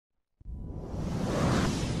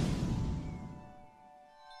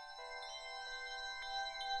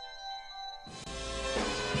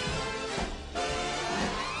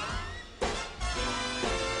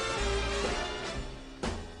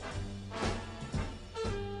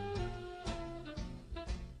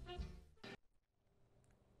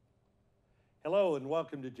Hello and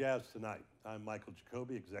welcome to Jazz Tonight. I'm Michael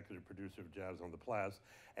Jacobi, executive producer of Jazz on the Plazz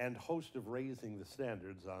and host of Raising the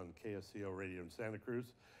Standards on KSCO Radio in Santa Cruz.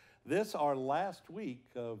 This, our last week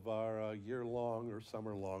of our year-long or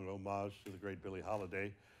summer-long homage to the great Billie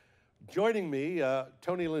Holiday. Joining me,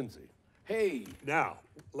 Tony Lindsay. Hey. Now,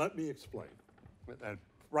 let me explain.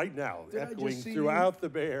 Right now, Did echoing throughout the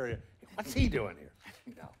Bay Area. What's he doing here?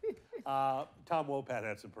 No. Tom Wopat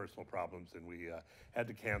had some personal problems, and we had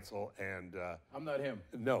to cancel. And I'm not him.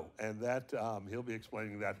 No, and that he'll be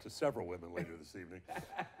explaining that to several women later this evening.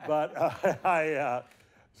 But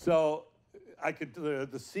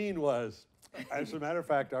the scene was, as a matter of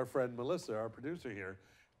fact, our friend Melissa, our producer here,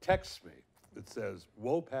 texts me that says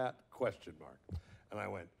Wopat ? And I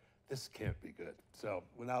went, this can't be good. So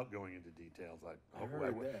without going into details,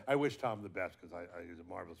 I wish Tom the best because he's a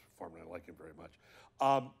marvelous performer and I like him very much.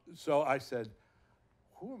 So I said,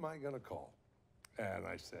 who am I going to call? And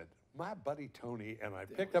I said, my buddy Tony. And I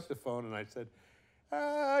picked up the phone and I said,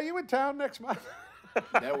 are you in town next month?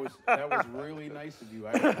 That was really nice of you.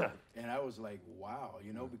 And I was like, wow,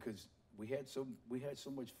 you know, because we had so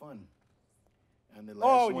much fun. And the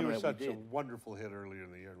last one you were that such we did. a wonderful hit earlier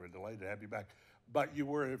in the year, and we're delighted to have you back. But you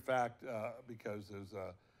were, in fact, because there's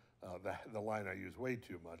the line I use way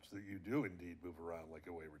too much, that you do indeed move around like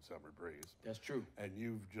a wayward summer breeze. That's true. And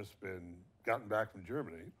you've just gotten back from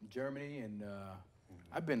Germany. Germany, and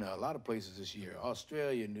I've been to a lot of places this year.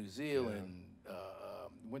 Australia, New Zealand,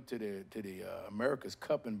 went to the America's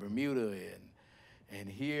Cup in Bermuda, and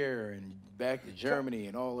here, and back to Germany,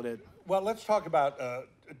 and all of that. Well, let's talk about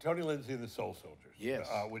Tony Lindsay and the Soul Soldiers. Yes.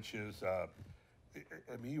 Which is,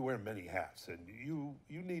 I mean, you wear many hats, and you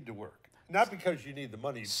need to work. Not because you need the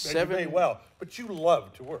money, and you pay well, but you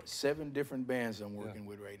love to work. 7 different bands I'm working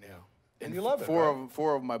with right now. And you love it, Four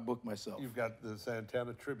right? of them I booked myself. You've got the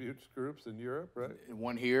Santana tributes groups in Europe, right?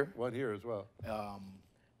 One here. One here as well.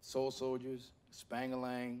 Soul Soldiers,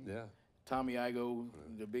 Spangalang, Tommy Igoe,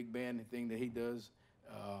 the big band thing that he does.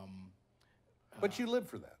 But you live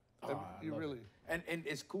for that. You really. And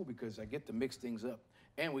it's cool because I get to mix things up.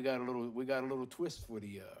 And we got a little twist for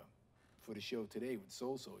the show today with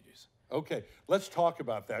Soul Soldiers. Okay, let's talk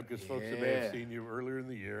about that because folks may have seen you earlier in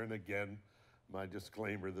the year, and again, my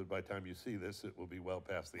disclaimer that by the time you see this, it will be well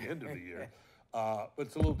past the end of the year. But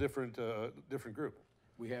it's a little different group.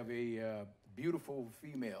 We have a beautiful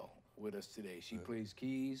female with us today. She plays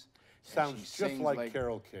keys. Sounds just like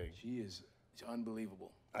Carole King. She's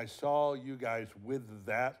unbelievable. I saw you guys with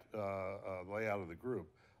that layout of the group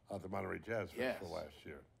at the Monterey Jazz Festival last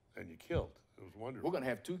year, and you killed. It was wonderful. We're gonna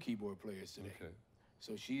have 2 keyboard players today. Okay.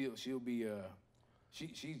 So she'll be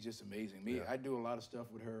she's just amazing. I do a lot of stuff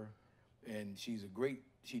with her, and she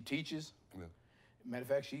teaches. Yeah. Matter of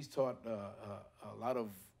fact, she's taught a lot of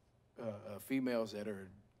females that are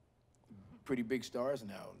pretty big stars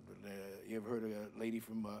now. You ever heard of a lady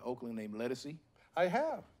from Oakland named Letticy? I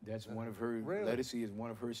have. That's one of her. Really? Letticy is one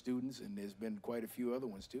of her students, and there's been quite a few other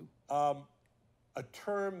ones too. A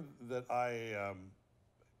term that I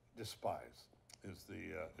despise is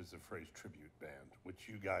the phrase tribute band, which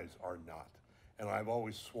you guys are not. And I've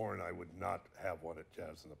always sworn I would not have one at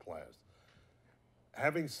Jazz in the Plazz.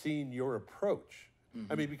 Having seen your approach,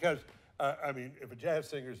 I mean, because, if a jazz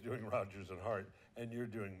singer is doing Rodgers and Hart and you're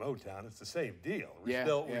doing Motown, it's the same deal.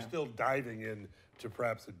 We're still diving into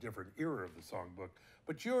perhaps a different era of the songbook.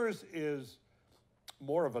 But yours is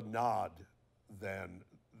more of a nod than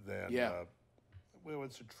well,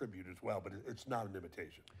 it's a tribute as well, but it's not an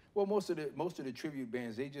imitation. Well, most of the tribute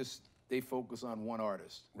bands, they focus on one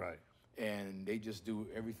artist, right? And they just do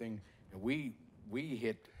everything. And we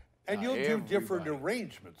hit. And you'll do different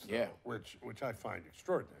arrangements, though, yeah, which I find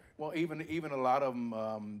extraordinary. Well, even a lot of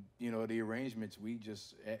them, the arrangements we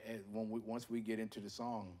just once we get into the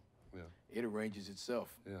song, it arranges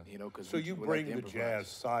itself. Yeah. Because so you bring the jazz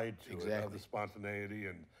side to it, the spontaneity,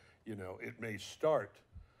 and it may start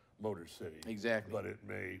Motor City, exactly, but it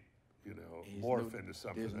may morph into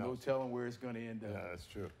something else. There's no telling where it's going to end up. Yeah, that's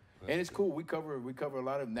true. And it's cool. We cover a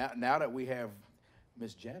lot of now that we have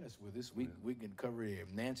Miss Janice with us, we can cover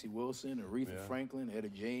Nancy Wilson, Aretha Franklin, Etta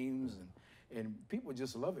James, and people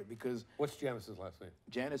just love it because. What's Janice's last name?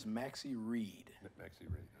 Janice Maxie Reed. Maxie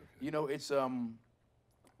Reed. Okay. It's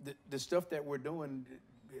the stuff that we're doing.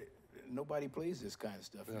 Nobody plays this kind of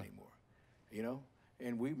stuff anymore.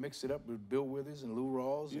 And we mixed it up with Bill Withers and Lou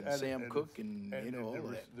Rawls and Sam Cooke and all of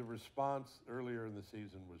that. The response earlier in the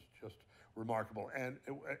season was just remarkable, and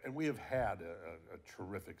we have had a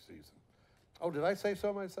terrific season. Oh, did I say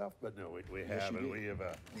so myself? But no, we have, and we have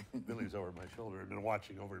Billy's over my shoulder and been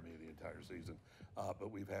watching over me the entire season. But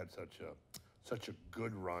we've had such a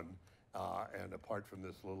good run, And apart from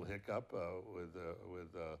this little hiccup with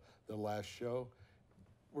the last show,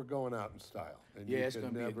 we're going out in style. And Yeah, you it's can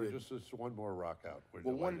going to be never, a good. just one more rock out. We're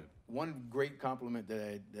Well, delighted. one great compliment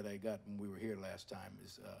that I got when we were here last time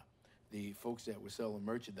is the folks that were selling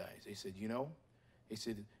merchandise. They said, they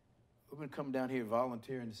said, we've been coming down here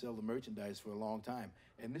volunteering to sell the merchandise for a long time,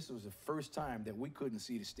 and this was the first time that we couldn't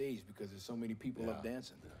see the stage because there's so many people up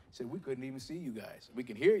dancing. Said we couldn't even see you guys. We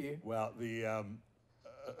can hear you. Well,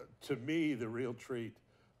 to me, the real treat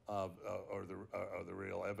or the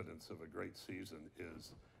real evidence of a great season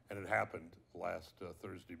is, and it happened last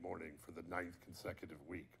Thursday morning for the 9th consecutive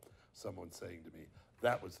week, someone saying to me,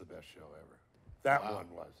 that was the best show ever. That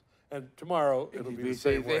one was. And tomorrow it'll be the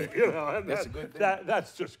same way. And That's a good thing.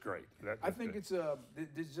 That's just great. I think it's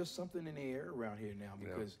there's just something in the air around here now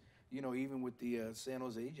because even with the San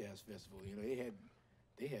Jose Jazz Festival,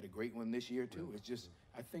 they had a great one this year too. It's just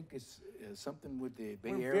I think it's something with the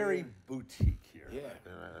Bay Area. We're very boutique here. Yeah,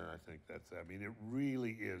 and I think that's. I mean, it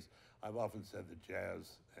really is. I've often said that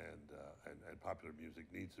jazz and popular music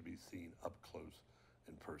needs to be seen up close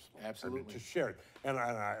and personal. Absolutely. I mean, to share it. And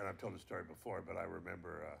I've told the story before, but I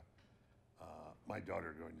remember my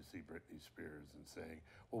daughter going to see Britney Spears and saying,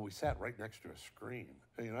 well, we sat right next to a screen.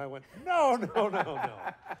 And I went, no.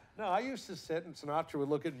 No, I used to sit and Sinatra would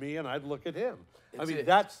look at me and I'd look at him.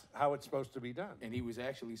 That's how it's supposed to be done. And he was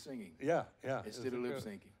actually singing. Yeah. Instead of lip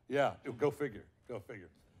syncing. Yeah, go figure.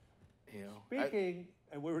 Speaking,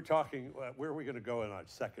 and we were talking, where are we going to go in our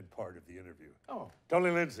second part of the interview? Oh. Tony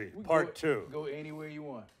Lindsay, part 2. Go anywhere you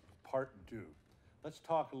want. Part 2. Let's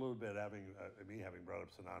talk a little bit, having brought up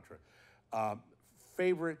Sinatra.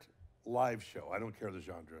 Favorite live show? I don't care the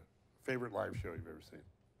genre. Favorite live show you've ever seen?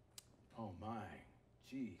 Oh my,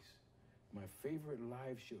 geez, my favorite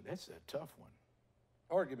live show. That's a tough one.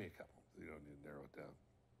 Or give me a couple. You don't need to narrow it down.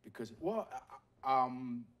 Because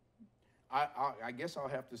I guess I'll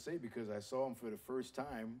have to say because I saw him for the first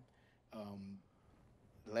time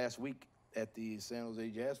last week at the San Jose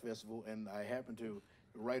Jazz Festival, and I happened to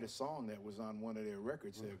write a song that was on one of their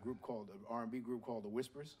records. A group called an R&B group called the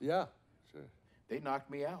Whispers. Yeah, sure. They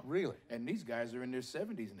knocked me out. Really? And these guys are in their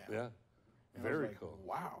 70s now. Yeah. And Very like, cool.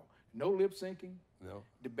 Wow. No lip syncing. No.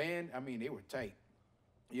 The band, they were tight.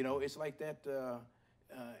 It's like that.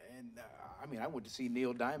 I went to see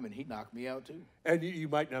Neil Diamond. He knocked me out too. And you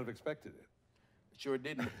might not have expected it. Sure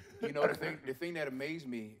didn't. The thing that amazed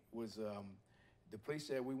me was the place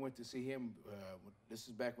that we went to see him. This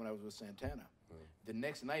is back when I was with Santana. The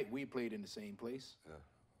next night we played in the same place. Yeah.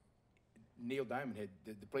 Neil Diamond had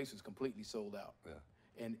the place was completely sold out.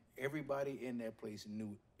 Yeah. And everybody in that place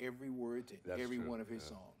knew every word to every one of his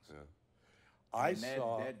songs. Yeah.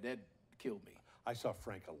 That killed me. I saw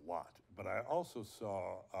Frank a lot, but I also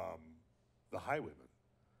saw the Highwaymen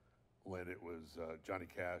when it was Johnny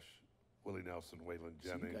Cash, Willie Nelson, Waylon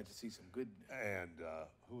Jennings. So you got to see some good. And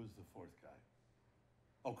who was the fourth guy?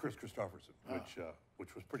 Oh, Chris Christopherson,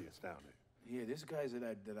 which was pretty astounding. Yeah, this guy's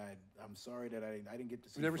I'm sorry that I didn't get to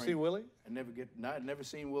see. You never Frank. seen Willie? Never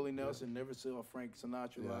seen Willie Nelson. Never saw Frank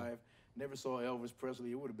Sinatra live. Never saw Elvis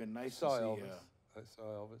Presley. It would have been nice to see. I saw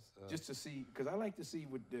Elvis. Just to see, because I like to see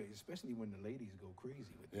especially when the ladies go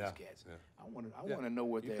crazy with these cats. Yeah. I want to know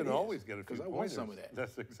what that is. You can always get a few because I want some of that.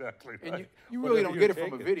 That's exactly right. And you really don't get it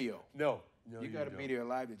from a video. No, you got to be there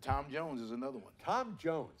live. Tom Jones is another one. Tom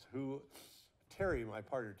Jones, who Terry, my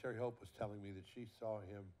partner Terry Hope, was telling me that she saw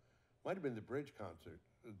him. Might have been the Bridge concert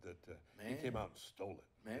that he came out and stole it.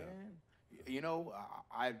 Man,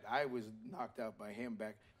 I was knocked out by him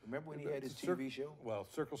back. Remember when he had his TV show? Well,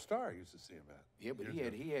 Circle Star I used to see him at. Yeah, but he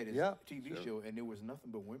had his TV show, and there was nothing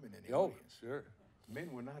but women in the audience. Sure.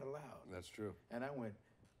 Men were not allowed. That's true. And I went,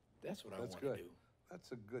 that's what I want to do.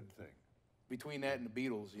 That's a good thing. Between that and the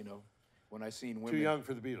Beatles, when I seen women. Too young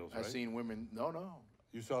for the Beatles, right? I seen women. No.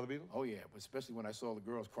 You saw the Beatles? Oh yeah, but especially when I saw the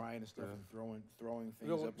girls crying and stuff and throwing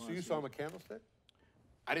things up. So you saw him at Candlestick?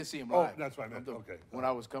 I didn't see him live. Oh, that's what I meant. Okay. When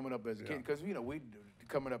I was coming up as a kid, because we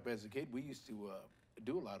coming up as a kid, we used to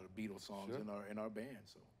do a lot of Beatles songs in our band.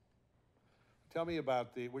 So, tell me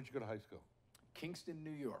about where'd you go to high school? Kingston,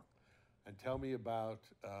 New York. And tell me about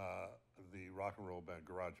the rock and roll band,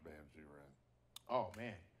 garage bands you were in. Oh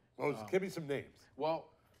man. Well, give me some names. Well,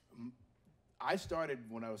 I started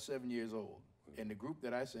when I was 7 years old. And the group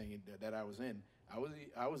that I sang in, that I was in, I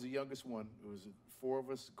was the youngest one. It was 4 of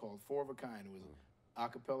us called Four of a Kind. It was an a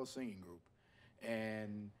cappella singing group,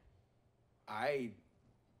 and I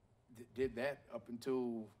did that up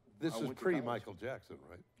until this is pre-Michael Jackson,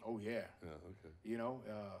 right? Oh yeah. Yeah. Okay.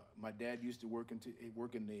 My dad used to work in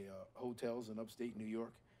the hotels in upstate New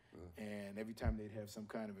York, and every time they'd have some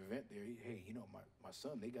kind of event there, hey, my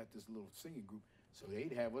son, they got this little singing group. So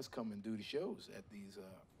they'd have us come and do the shows at these.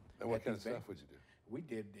 And what kind of stuff would you do? We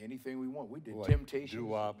did anything we want. We did Like Temptations,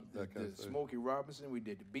 doo-wop, that kind of thing. Smokey Robinson. We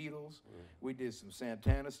did the Beatles. We did some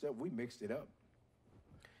Santana stuff. We mixed it up.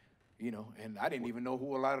 You know, and I didn't even know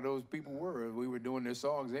who a lot of those people were. We were doing their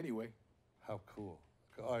songs anyway. How cool.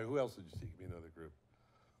 All right, who else did you see? Give me another group.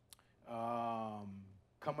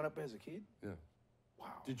 Coming up as a kid? Yeah. Wow.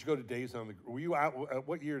 Did you go to Days on the... Were you out...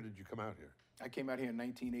 what year did you come out here? I came out here in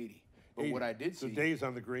 1980. But 80. what I did see... So Days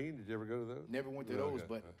on the Green, did you ever go to those? Never went to those,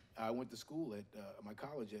 but I went to school at my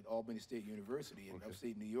college at Albany State University in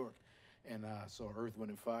upstate New York. And I saw Earth, Wind,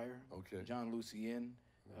 and Fire. Okay. John Lucien.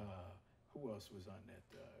 Who else was on that?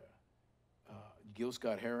 Gil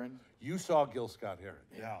Scott-Heron. You saw Gil Scott-Heron.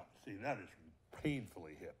 Yeah. See, that is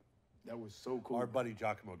painfully hip. That was so cool. Our buddy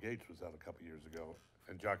Giacomo Gates was out a couple years ago,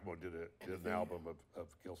 and Giacomo did an album of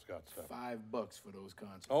Gil Scott stuff. $5 for those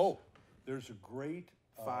concerts. Oh, there's a great...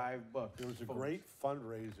 $5. There was a great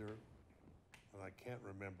fundraiser, and I can't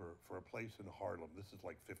remember, for a place in Harlem. This is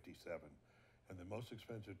like 57, and the most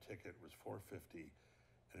expensive ticket was $450,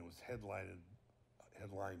 and it was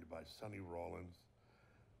headlined by Sonny Rollins.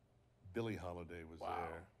 Billie Holiday was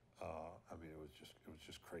there. I mean, it was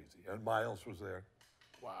just crazy. And Miles was there.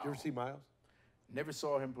 Wow. Did you ever see Miles? Never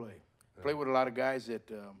saw him play. Played with a lot of guys that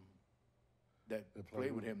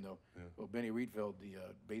played with him though. Yeah. Well, Benny Rietveld, the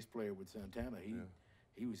bass player with Santana,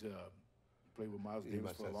 he was played with Miles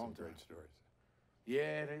Davis for a long time. Great stories.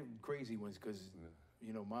 Yeah, they crazy ones because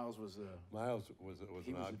you know Miles was an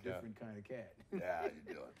odd different kind of cat. Yeah,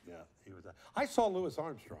 you do it. Yeah, he was. I saw Louis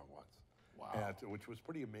Armstrong once. Wow. Which was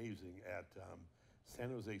pretty amazing at San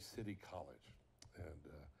Jose City College,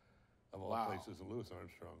 and of all places, and Louis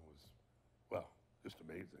Armstrong was, well, just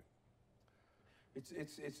amazing.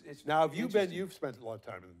 It's now, you've spent a lot of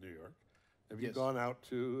time in New York. Have you gone out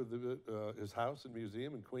to his house and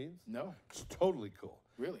museum in Queens? No. It's totally cool.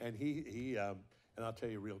 Really? And and I'll tell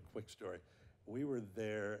you a real quick story. We were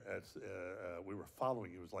there as we were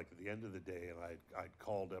following. It was like at the end of the day, and I'd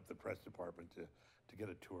called up the press department to get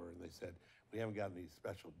a tour, and they said, we haven't got any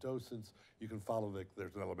special docents. You can follow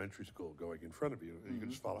there's an elementary school going in front of you, and you can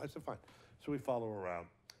just follow. I said, fine. So we follow around,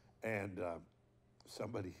 and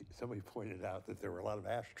somebody pointed out that there were a lot of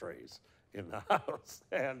ashtrays in the house,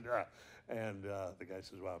 and the guy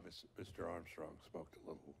says, wow, Mr. Armstrong smoked a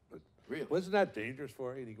little, but really? Wasn't that dangerous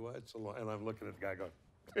for you? And he goes, it's a lot. And I'm looking at the guy going,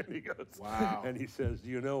 and he goes, wow. And he says, do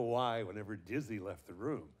you know why whenever Dizzy left the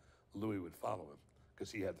room, Louis would follow him?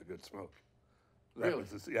 Because he had the good smoke. Really?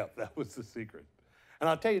 That was the secret. And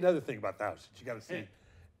I'll tell you another thing about the house that you got to see.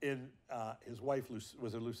 In his wife,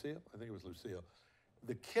 was it Lucille? I think it was Lucille.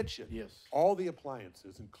 The kitchen, all the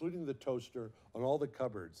appliances, including the toaster and all the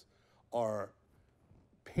cupboards, are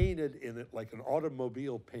painted in it like an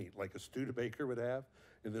automobile paint, like a Studebaker would have,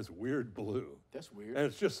 in this weird blue. That's weird. And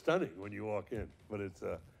it's just stunning when you walk in. But it's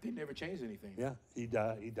they never changed anything. Yeah, he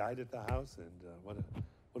died at the house, and what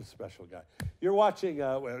a special guy. You're watching,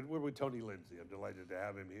 we're with Tony Lindsay. I'm delighted to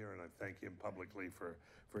have him here, and I thank him publicly for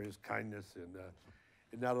his kindness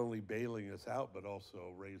in not only bailing us out, but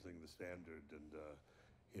also raising the standard and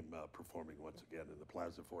him performing once again in the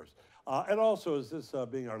Plaza for us. And also, as this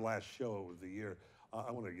being our last show of the year, I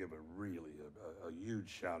want to give a huge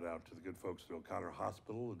shout out to the good folks at O'Connor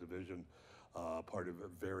Hospital, a division part of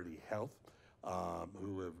Verity Health,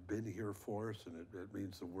 who have been here for us, and it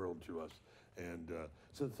means the world to us. And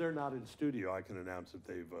since they're not in studio, I can announce that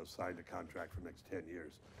they've signed a contract for the next 10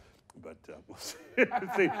 years. But we'll see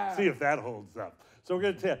if that holds up. So we're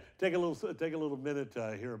going to take a little minute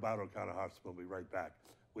to hear about O'Connor Hospital. We'll be right back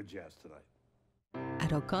with Jazz Tonight.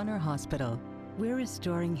 At O'Connor Hospital, we're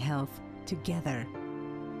restoring health together.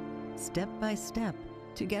 Step by step,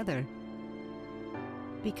 together.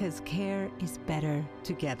 Because care is better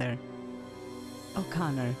together.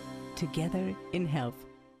 O'Connor, together in health.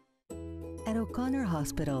 At O'Connor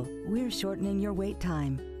Hospital, we're shortening your wait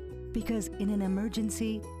time. Because in an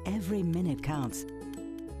emergency, every minute counts.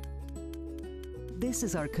 This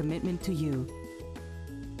is our commitment to you.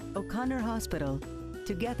 O'Connor Hospital,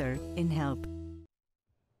 together in health.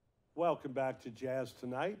 Welcome back to Jazz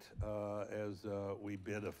Tonight, as we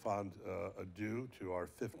bid a fond adieu to our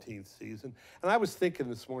 15th season. And I was thinking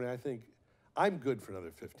this morning, I think I'm good for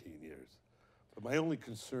another 15 years. But my only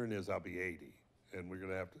concern is I'll be 80, and we're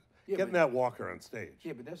going to have to get in that walker on stage.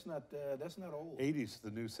 Yeah, but that's not old. 80's the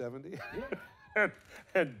new 70? Yeah.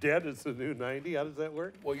 and dead is the new 90? How does that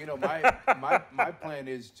work? Well, you know, my plan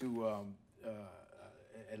is to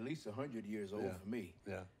at least 100 years old for me.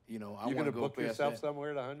 Yeah. You know, You're going to book yourself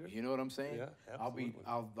somewhere at 100? You know what I'm saying? Yeah, absolutely.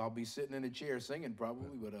 I'll be sitting in a chair singing probably,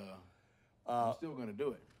 but I'm still going to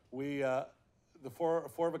do it. We the four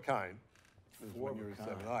of a kind This is Four when of you a were kind.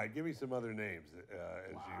 7. All right, give me some other names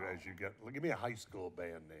as you get. Give me a high school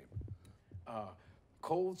band name.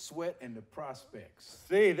 Cold Sweat and the Prospects.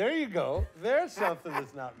 See, there you go. There's something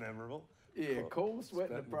that's not memorable. Yeah, Cold Sweat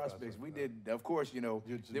and the Prospects. We did, of course, you know,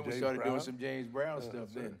 Did some then we James started doing Brown? some James Brown stuff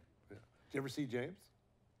that's right. then. Yeah. Did you ever see James?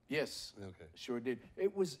 Yes. Okay. Sure did.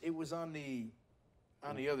 It was on the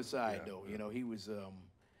other side though. You know, he was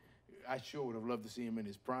I sure would have loved to see him in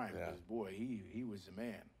his prime Yeah. because boy, he was the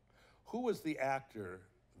man. Who was the actor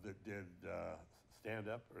that did stand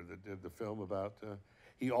up or that did the film about?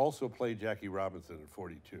 He also played Jackie Robinson in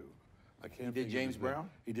 42. I can't. He think did of James his name. Brown?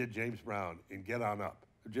 He did James Brown in Get On Up.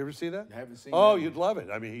 Did you ever see that? I haven't seen Oh, that. you'd love it.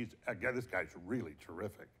 I mean, this guy's really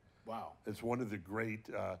terrific. Wow. It's one of the great,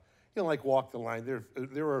 like Walk the Line.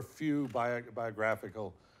 There were a few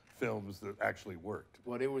biographical films that actually worked.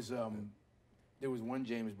 Well, there was one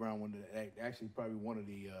James Brown one that actually probably one of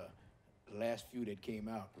the last few that came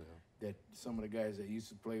out that some of the guys that used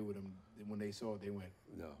to play with him when they saw it they went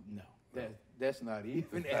no that's not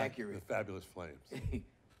even accurate. The Fabulous Flames.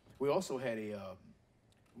 We also had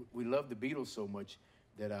we loved the Beatles so much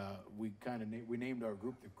that we we named our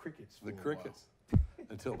group the Crickets. The for a Crickets.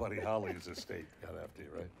 Until Buddy Holly's estate got after you,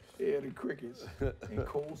 right? while. Yeah, the Crickets. And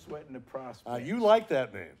Cold Sweat and the Prospects. You like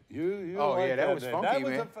that name. You Oh, like yeah, that was name. funky,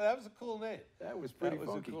 man. That was a cool name. That was pretty that was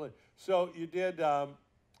funky. A cool name. So you did.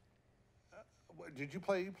 Did you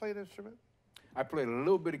play? You played an instrument? I played a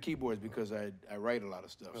little bit of keyboards because I write a lot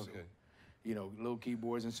of stuff. So, Okay. you know, little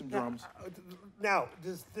keyboards and some drums. Now,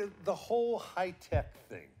 does the whole high tech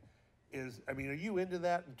thing is? I mean, are you into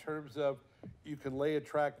that in terms of you can lay a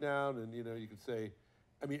track down and you can say.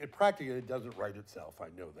 I mean, practically it doesn't write itself. I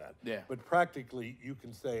know that. Yeah. But practically, you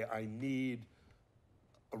can say, I need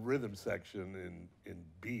a rhythm section in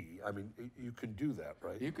B. I mean, you can do that,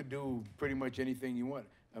 right? You could do pretty much anything you want.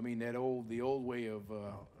 I mean, the old way of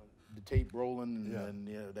the tape rolling, and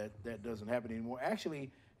that doesn't happen anymore.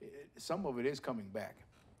 Actually, some of it is coming back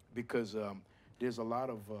because there's a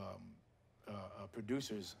lot of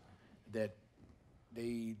producers that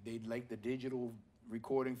they like the digital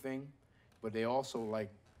recording thing, but they also like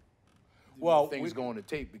things going to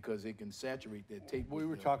tape because they can saturate their tape. We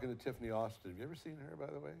were talking to Tiffany Austin. Have you ever seen her,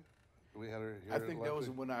 by the way? We had her here. I think that was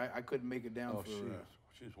when I couldn't make it down for.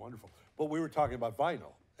 She's wonderful. But we were talking about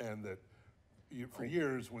vinyl, and that for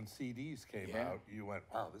years when CDs came out, you went,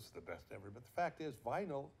 "Wow, this is the best ever." But the fact is,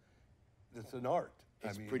 vinyl, it's an art.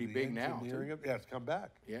 It's I mean, pretty big now. Too. It's come back.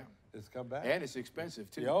 Yeah, it's come back, and it's expensive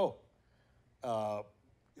too.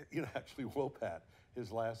 Actually, Wopat,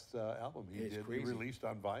 his last album, he released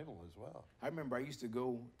on vinyl as well. I remember I used to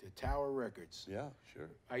go to Tower Records. Yeah, sure.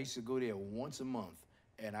 I used to go there once a month,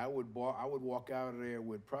 and I would walk out of there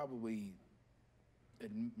with probably a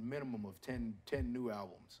minimum of 10 new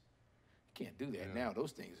albums. You can't do that now.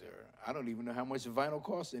 Those things are, I don't even know how much vinyl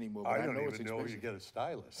costs anymore, but I don't know even it's know where expensive. you get a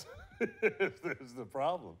stylus. There's the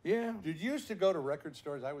problem. Yeah. Did you used to go to record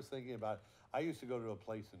stores? I was thinking about, I used to go to a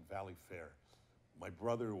place in Valley Fair. My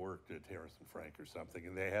brother worked at Harrison Frank or something,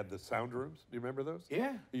 and they had the sound rooms. Do you remember those?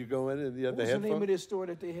 Yeah. You go in and you had What the was headphones. the name of this store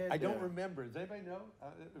that they had? I don't remember. Does anybody know?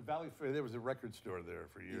 Valley Fair, there was a record store there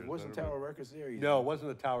for years. It wasn't Tower Records there either. No, it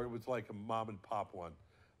wasn't a tower. It was like a mom and pop one.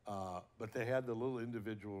 But they had the little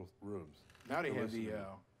individual rooms. Now they have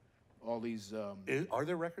all these. Are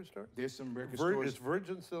there record stores? There's some record stores. Is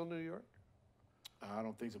Virgin still New York? I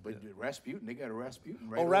don't think so, but Rasputin, they got a Rasputin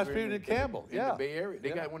right Oh, over Rasputin in and Campbell, in the Bay Area.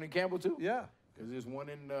 They got one in Campbell too? Yeah. Because there's one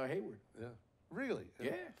in Hayward. Yeah. Really?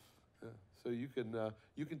 Yeah. So you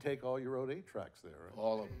can take all your own 8-tracks there, right?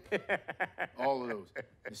 All of them. All of those.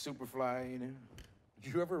 The Superfly,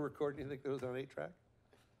 Did you ever record anything that was on 8-track?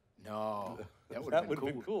 No. That would That have would been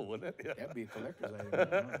have been cool, wouldn't it? Yeah. That'd be a collector's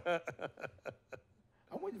item.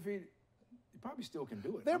 I wonder if you probably still can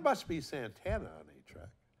do it. There must be Santana on 8-track.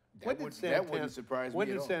 That wouldn't surprise me When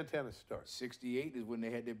at did all. Santana start? 68 is when they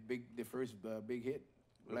had their first big hit,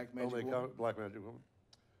 Black Magic Woman. Black Magic Woman.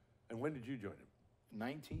 And when did you join him?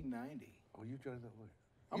 1990. Oh, you joined that way.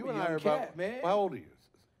 I'm you a and young I are cat, about, man. How old are you?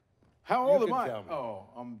 How You old am can I? tell me. Oh,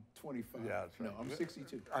 I'm 25. Yeah, that's right. No, I'm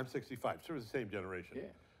 62. I'm 65, so we're the same generation. Yeah.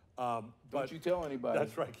 But Don't you tell anybody.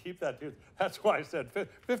 That's right. Keep that to. That's why I said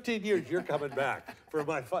 15 years. You're coming back for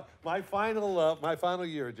my final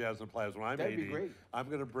year at Jazz and Plazz. When I'm That'd 80, be great. I'm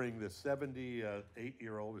going to bring the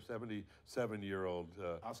 78-year-old or 77-year-old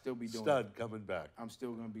I'll still be doing stud coming back. I'm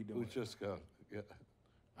still going to be doing Who's it. just gone. Yeah.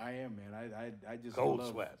 I am, man. I just Cold love,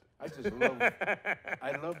 sweat. I just love.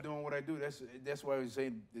 I love doing what I do. That's why I was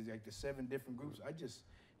saying there's like the 7 different groups.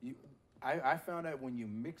 I found out when you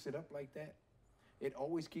mix it up like that, it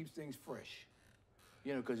always keeps things fresh.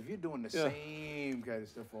 You know, because if you're doing the same kind of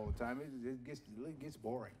stuff all the time, it gets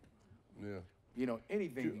boring. Yeah. You know,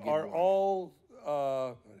 anything can get Are boring. all,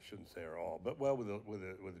 I shouldn't say are all, but well, with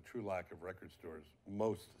a true lack of record stores,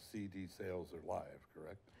 most CD sales are live,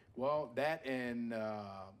 correct? Well, that and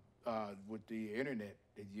with the internet,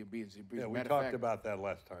 you'll be as Yeah, we talked about that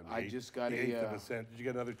last time. I just got the a, eighth of a cent. Did you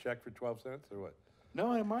get another check for 12 cents or what?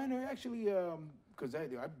 No, mine are actually because I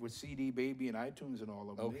with CD Baby and iTunes and all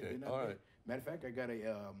of them. Okay, they're not all bad. right. Matter of fact, I got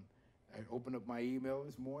a. I opened up my email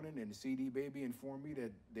this morning, and the CD Baby informed me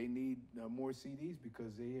that they need more CDs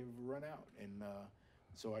because they have run out, and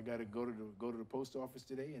so I got to go to the post office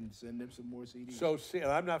today and send them some more CDs. So, see,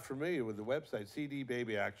 and I'm not familiar with the website. CD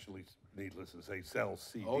Baby actually, needless to say,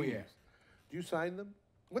 sells CDs. Oh, yeah. Do you sign them?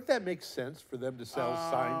 Wouldn't that make sense for them to sell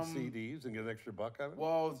signed CDs and get an extra buck on it?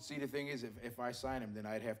 Well, see, the thing is, if I sign them, then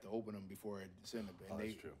I'd have to open them before I send them. And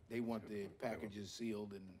that's true. They want the packages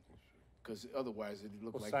sealed, and because otherwise it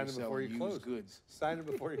look like sign you're them before selling you close. used goods. Sign them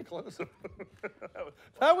before you close them.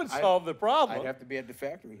 That would solve the problem. I'd have to be at the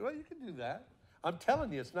factory. Well, you can do that. I'm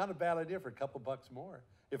telling you, it's not a bad idea for a couple bucks more.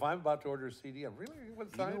 If I'm about to order a CD, I'm really going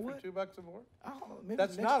to sign it for what? $2 or more? Maybe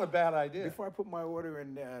That's next not a bad idea. Before I put my order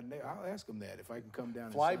in, I'll ask them that if I can come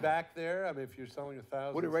down. Fly and sign. back there. I mean, if you're selling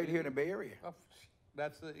 1,000. Put it right here in the Bay Area. Oh,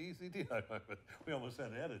 that's the easy deal. We almost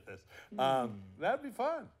had to edit this. That'd be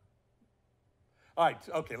fun. All right.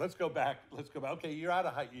 Okay. Let's go back. Okay. You're out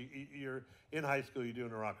of high. You're in high school. You're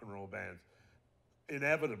doing a rock and roll bands.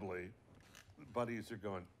 Inevitably, buddies are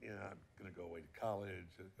going. Yeah, I'm going to go away to college.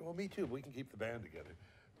 Well, me too. We can keep the band together.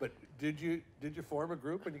 But did you form a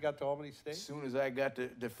group when you got to Albany State? As soon as I got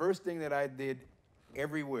the first thing that I did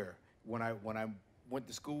everywhere when I went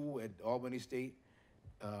to school at Albany State,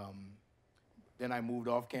 then I moved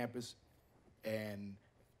off campus, and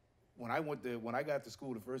when I got to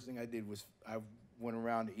school, the first thing I did was I went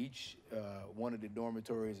around to each one of the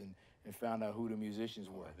dormitories and found out who the musicians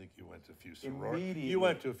were. I think you went to a few sororities. Immediately. You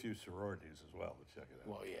went to a few sororities as well to check it out.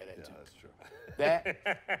 Well, yeah, that too. That's true.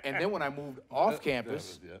 That, and then when I moved off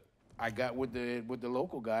campus, That was it. I got with the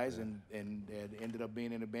local guys and ended up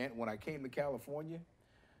being in a band. When I came to California,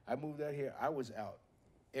 I moved out here. I was out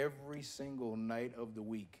every single night of the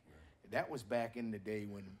week. That was back in the day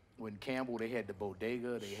when Campbell, they had the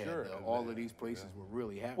bodega, they Sure, had all of these places were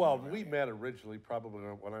really happening. Well, around we here. met originally probably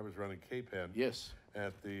when I was running K-Pen. Yes.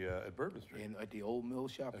 At Bourbon Street. At the Old Mill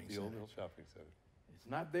Shopping At the Center. Old Mill Shopping Center. It's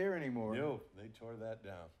not there anymore. No, they tore that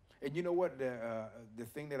down. And you know what? The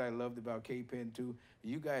thing that I loved about K-Pen too,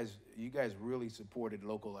 you guys really supported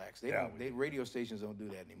local acts. Radio stations don't do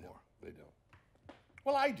that anymore. They don't.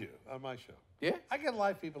 Well, I do on my show. Yeah? I get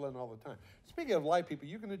live people in all the time. Speaking of live people,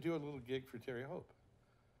 you're going to do a little gig for Terry Hope.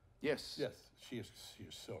 Yes. Yes, she is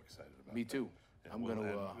so excited about Me that. too. And I'm we'll, gonna.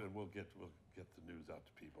 and we'll get the news out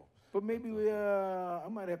to people. But maybe I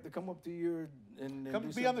might have to come up to your and Come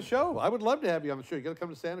do be on the something. show. I would love to have you on the show. You got to come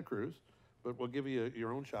to Santa Cruz, but we'll give you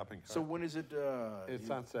your own shopping cart. So when is it? It's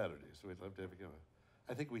on Saturdays, so we'd love to have you come.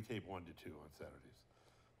 I think we tape 1 to 2 on Saturdays.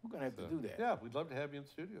 We're gonna have to do that. Yeah, we'd love to have you in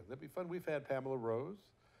studio. That'd be fun. We've had Pamela Rose.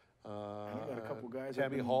 I got a couple guys up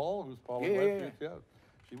Tammy in- Hall, who's Paula Yeah, Webb. yeah.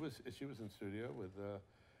 She was in studio with.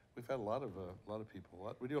 We've had a lot of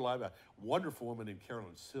people. We do a live. Wonderful woman named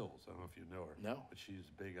Carolyn Sills. I don't know if you know her. No. But she's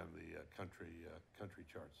big on the country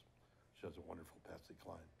charts. She has a wonderful Patsy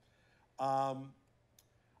Cline.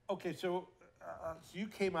 Okay, so you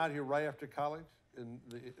came out here right after college.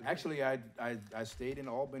 Actually, I stayed in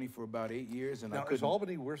Albany for about 8 years, and I Now, couldn't. is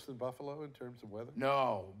Albany worse than Buffalo in terms of weather?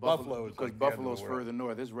 No, Buffalo is because like the end of the Buffalo's world. further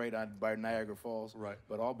north. It's right on by Niagara Falls. Right.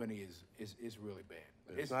 But Albany is really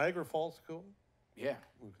bad. Is Niagara Falls cool? Yeah.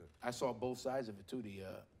 Okay. I saw both sides of it too, the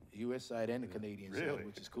U.S. side and the Canadian side,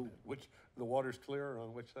 which is cool. Which the water's clear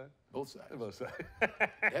on which side? Both sides. Both sides.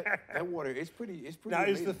 That water, it's pretty. Now,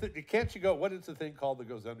 is amazing. can't you go? What is the thing called that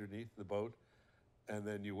goes underneath the boat, and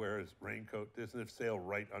then you wear a raincoat? Doesn't it sail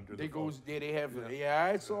right under the boat? They have.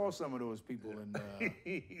 Yeah, I saw some of those people in.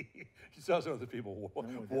 You saw some of the people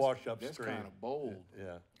wash upstream. That's kind of bold.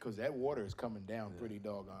 Yeah. Because that water is coming down pretty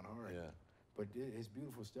doggone hard. Yeah. But it's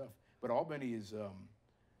beautiful stuff. But Albany is,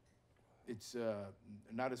 it's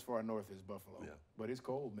not as far north as Buffalo. Yeah. But it's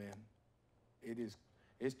cold, man. It is.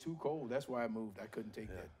 It's too cold. That's why I moved. I couldn't take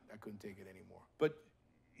that. I couldn't take it anymore. But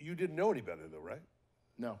you didn't know any better, though, right?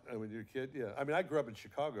 No. When you were a kid, yeah. I mean, I grew up in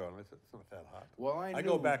Chicago, and I said, it's not that hot. Well, I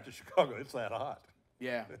go knew- back to Chicago, it's that hot.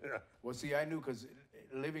 Yeah. Yeah. Well, see, I knew because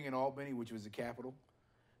living in Albany, which was the capital,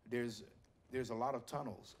 there's a lot of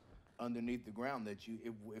tunnels underneath the ground that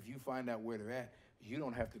if you find out where they're at, you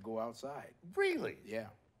don't have to go outside. Really? Yeah.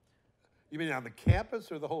 You mean on the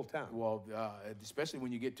campus or the whole town? Well, especially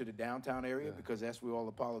when you get to the downtown area, because that's where all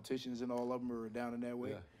the politicians and all of them are down in that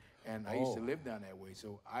way. Yeah. And I used to live down that way,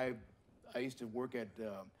 so I used to work at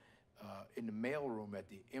in the mailroom at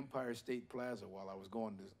the Empire State Plaza while I was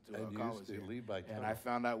going to college. And you lead by tunnel. And I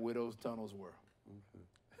found out where those tunnels were.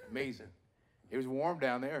 Amazing. It was warm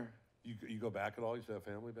down there. You go back at all? You still have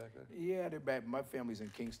family back there? Yeah, they're back. My family's in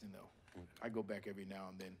Kingston, though. I go back every now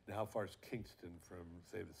and then. Now, how far is Kingston from,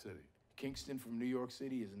 say, the city? Kingston from New York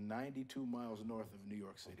City is 92 miles north of New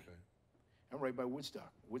York City. Okay. I'm right by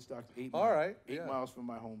Woodstock. Woodstock's 8 All miles, right, 8 miles from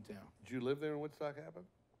my hometown. Did you live there when Woodstock happened?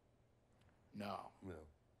 No.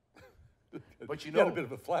 No. But you had a know, bit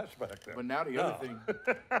of a flashback there. but now the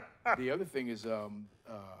other thing is a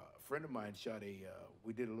friend of mine shot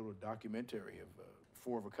we did a little documentary of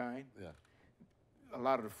Four of a Kind. Yeah. A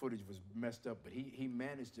lot of the footage was messed up, but he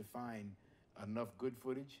managed to find enough good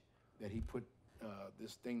footage that he put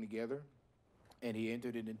this thing together, and he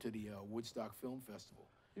entered it into the Woodstock Film Festival.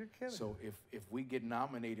 You're kidding. So if we get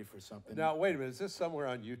nominated for something, Now, wait a minute. Is this somewhere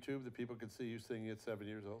on YouTube that people can see you singing at 7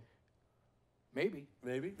 years old? maybe.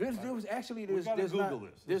 Maybe. There's not Google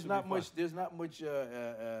this. There's not much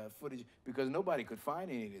footage because nobody could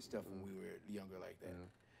find any of this stuff when we were younger like that. Yeah.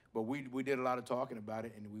 But we did a lot of talking about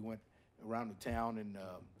it, and we went around the town and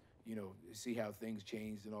see how things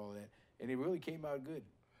changed and all of that, and it really came out good.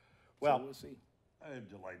 Well, so we'll see. I am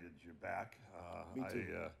delighted you're back. Me too.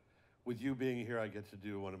 With you being here, I get to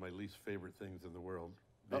do one of my least favorite things in the world,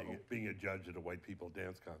 being a judge at a white people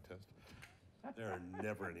dance contest. There are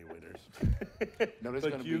never any winners. No, there's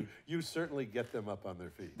but going to be. you certainly get them up on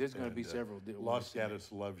their feet. There's going to be several. Los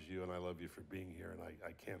Gatos loves you, and I love you for being here, and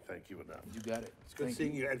I can't thank you enough. You got it. It's good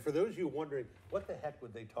seeing you. And for those of you wondering, what the heck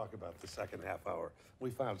would they talk about the second half hour?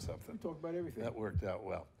 We found something. We talk about everything. That worked out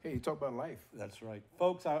well. Hey, you talk about life. That's right.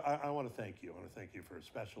 Folks, I want to thank you. I want to thank you for a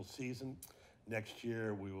special season. Next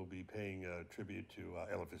year, we will be paying a tribute to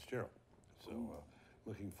Ella Fitzgerald. So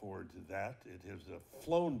looking forward to that. It has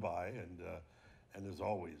flown by, and as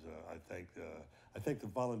always, I thank the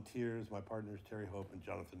volunteers, my partners, Terry Hope and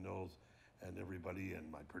Jonathan Knowles, and everybody, and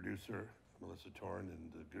my producer, Melissa Torn,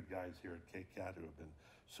 and the good guys here at KCAT who have been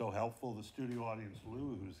so helpful. The studio audience,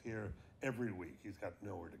 Lou, who's here every week. He's got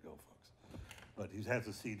nowhere to go, folks. But he has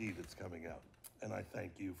a CD that's coming out. And I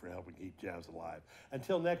thank you for helping keep jazz alive.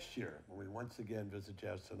 Until next year, when we once again visit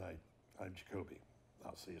Jazz Tonight, I'm Jacobi.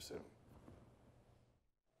 I'll see you soon.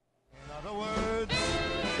 In other words,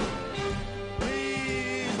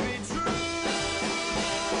 please be true.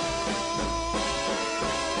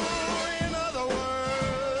 In other words,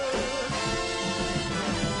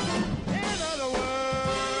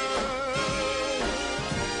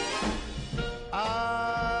 I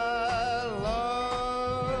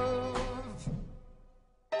love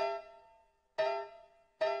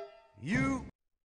you.